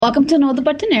Welcome to Know the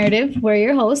Butta Narrative. We're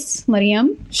your hosts, Mariam,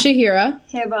 Shahira,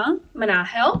 Hiba,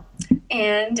 Manahil,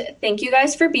 and thank you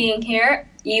guys for being here.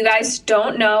 You guys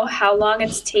don't know how long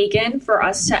it's taken for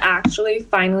us to actually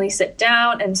finally sit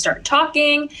down and start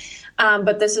talking,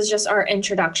 but this is just our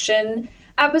introduction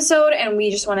episode, and we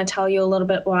just want to tell you a little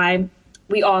bit why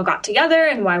we all got together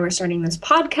and why we're starting this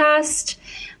podcast,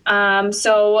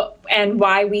 and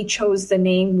why we chose the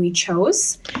name we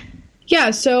chose.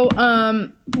 Yeah, so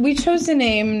we chose the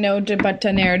name Know the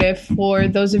Butta Narrative for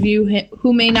those of you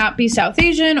who may not be South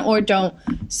Asian or don't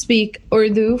speak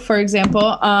Urdu, for example.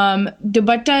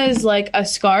 Dupatta is like a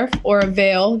scarf or a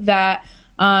veil that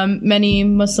many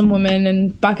Muslim women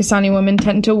and Pakistani women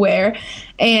tend to wear.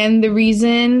 And the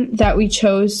reason that we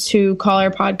chose to call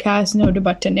our podcast Know the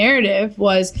Butta Narrative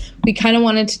was we kind of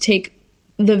wanted to take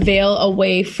the veil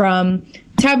away from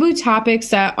taboo topics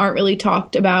that aren't really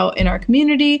talked about in our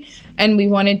community, and we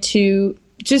wanted to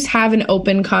just have an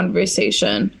open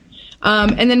conversation.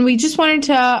 And then we just wanted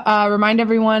to remind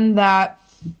everyone that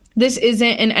this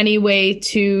isn't in any way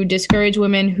to discourage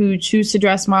women who choose to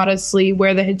dress modestly,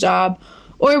 wear the hijab,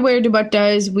 or wear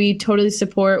dupattas. We totally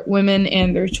support women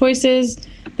and their choices.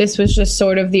 This was just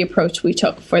sort of the approach we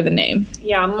took for the name.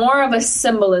 Yeah, more of a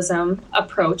symbolism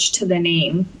approach to the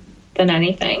name than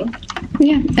anything.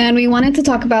 Yeah, and we wanted to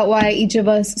talk about why each of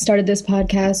us started this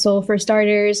podcast. So for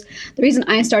starters, the reason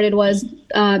I started was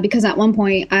because at one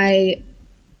point I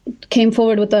came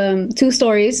forward with 2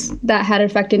 stories that had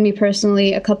affected me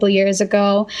personally a couple years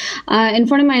ago in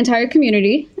front of my entire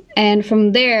community. And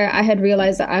from there, I had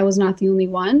realized that I was not the only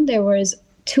one. There was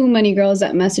too many girls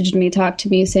that messaged me, talked to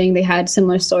me, saying they had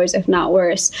similar stories, if not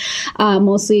worse.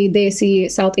 Mostly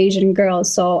Desi South Asian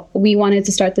girls. So we wanted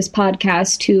to start this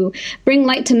podcast to bring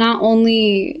light to not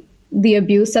only the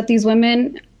abuse that these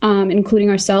women,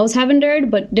 including ourselves, have endured,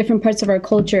 but different parts of our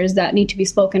cultures that need to be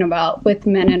spoken about with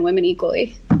men and women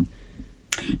equally.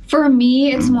 For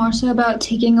me, it's more so about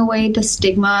taking away the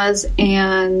stigmas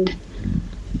and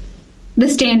the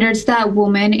standards that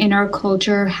women in our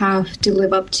culture have to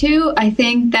live up to. I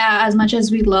think that as much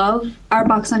as we love our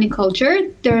Pakistani culture,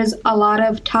 there's a lot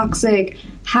of toxic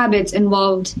habits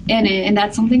involved in it, and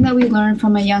that's something that we learn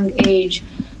from a young age.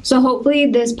 So hopefully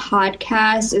this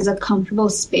podcast is a comfortable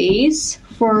space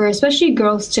for especially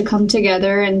girls to come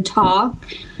together and talk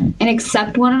and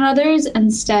accept one another's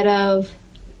instead of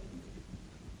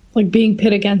like being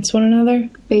pit against one another.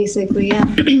 Basically,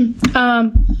 yeah.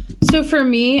 So for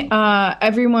me,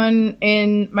 everyone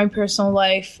in my personal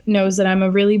life knows that I'm a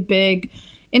really big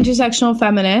intersectional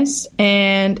feminist,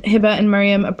 and Hiba and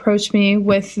Mariam approached me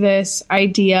with this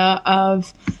idea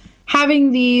of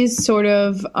having these sort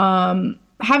of,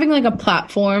 having like a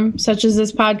platform such as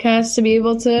this podcast to be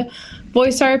able to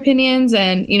voice our opinions.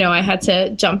 And, you know, I had to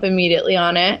jump immediately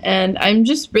on it, and I'm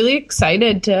just really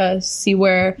excited to see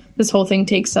where this whole thing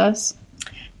takes us.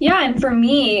 Yeah, and for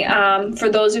me, for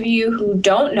those of you who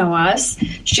don't know us,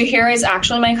 Shahira is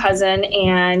actually my cousin,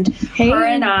 and her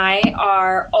and I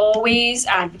are always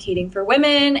advocating for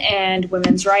women and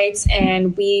women's rights,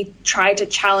 and we try to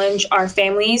challenge our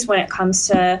families when it comes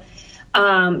to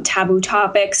taboo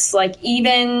topics, like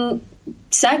even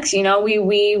sex. You know,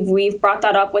 we've brought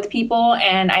that up with people,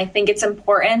 and I think it's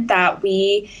important that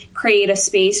we create a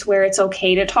space where it's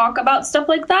okay to talk about stuff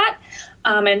like that.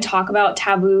 And talk about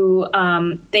taboo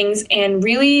things, and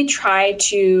really try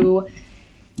to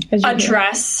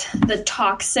address the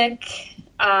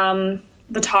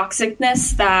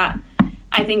toxicness that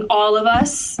I think all of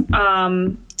us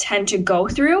tend to go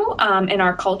through in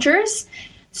our cultures.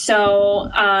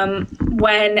 So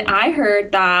when I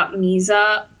heard that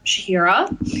Miza, Shahira,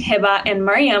 Hiba, and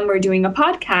Mariam were doing a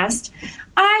podcast,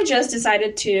 I just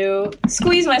decided to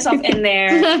squeeze myself in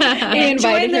there and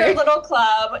join their little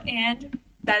club, and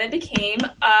then it became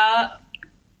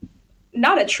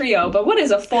not a trio, but what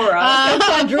is a foro? A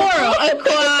quad.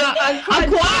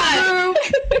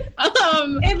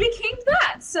 It became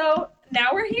that. So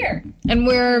now we're here. And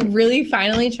we're really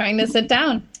finally trying to sit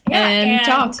down and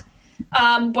talk.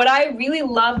 What I really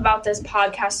love about this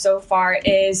podcast so far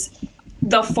is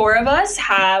the 4 of us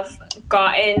have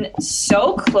gotten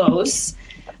so close.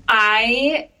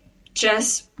 I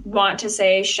just want to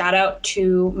say shout out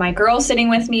to my girls sitting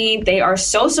with me. They are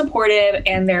so supportive,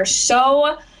 and they're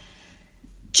so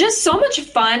much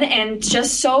fun and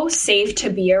just so safe to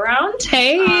be around.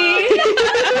 Hey!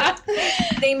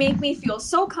 They make me feel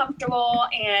so comfortable,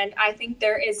 and I think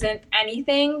there isn't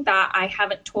anything that I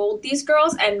haven't told these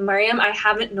girls. And Mariam, I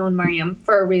haven't known Mariam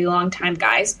for a really long time,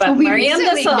 guys, but Mariam's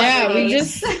a celebrity.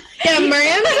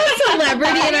 Mariam's a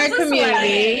celebrity in our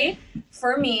community.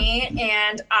 for me,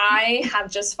 and I have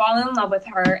just fallen in love with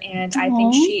her, and I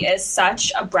think she is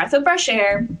such a breath of fresh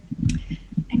air.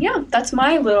 And yeah, that's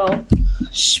my little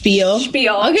spiel.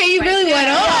 Okay, you really went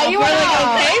off. You went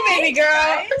off. Okay, baby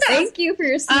girl. Thank you for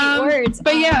your sweet words.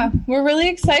 But yeah, we're really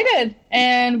excited,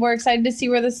 and we're excited to see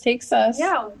where this takes us.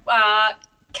 Yeah,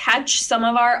 catch some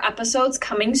of our episodes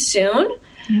coming soon.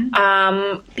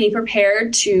 Be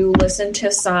prepared to listen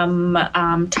to some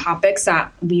topics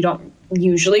that we don't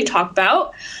usually talk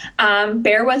about.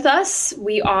 Bear with us.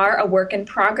 We are a work in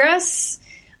progress.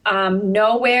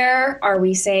 Nowhere are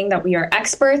we saying that we are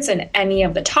experts in any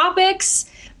of the topics,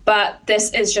 but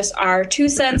this is just our 2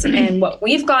 cents and what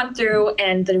we've gone through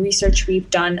and the research we've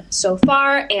done so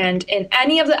far. And in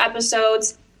any of the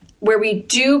episodes where we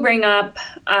do bring up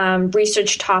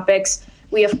research topics,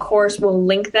 we of course will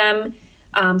link them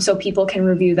so people can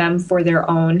review them for their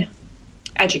own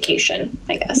education,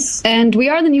 I guess. And we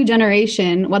are the new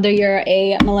generation, whether you're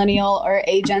a millennial or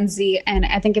a Gen Z, and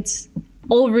I think it's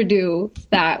overdue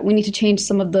that we need to change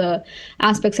some of the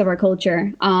aspects of our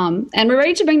culture. And we're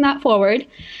ready to bring that forward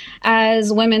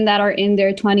as women that are in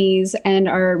their 20s and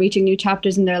are reaching new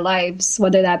chapters in their lives,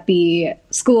 whether that be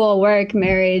school, work,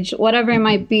 marriage, whatever it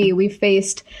might be. We've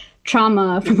faced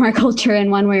trauma from our culture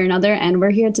in one way or another, and we're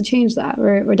here to change that.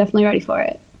 We're definitely ready for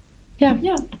it.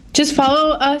 Yeah. Just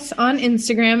follow us on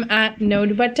Instagram at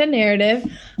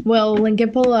NoDeButtaNarrative. We'll link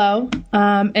it below,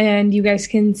 and you guys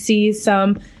can see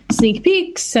some sneak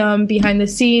peeks, some behind the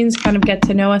scenes, kind of get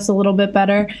to know us a little bit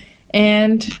better.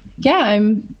 And yeah,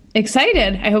 I'm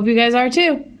excited. I hope you guys are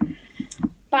too.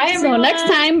 Bye, everyone. So next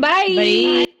time,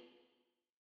 bye.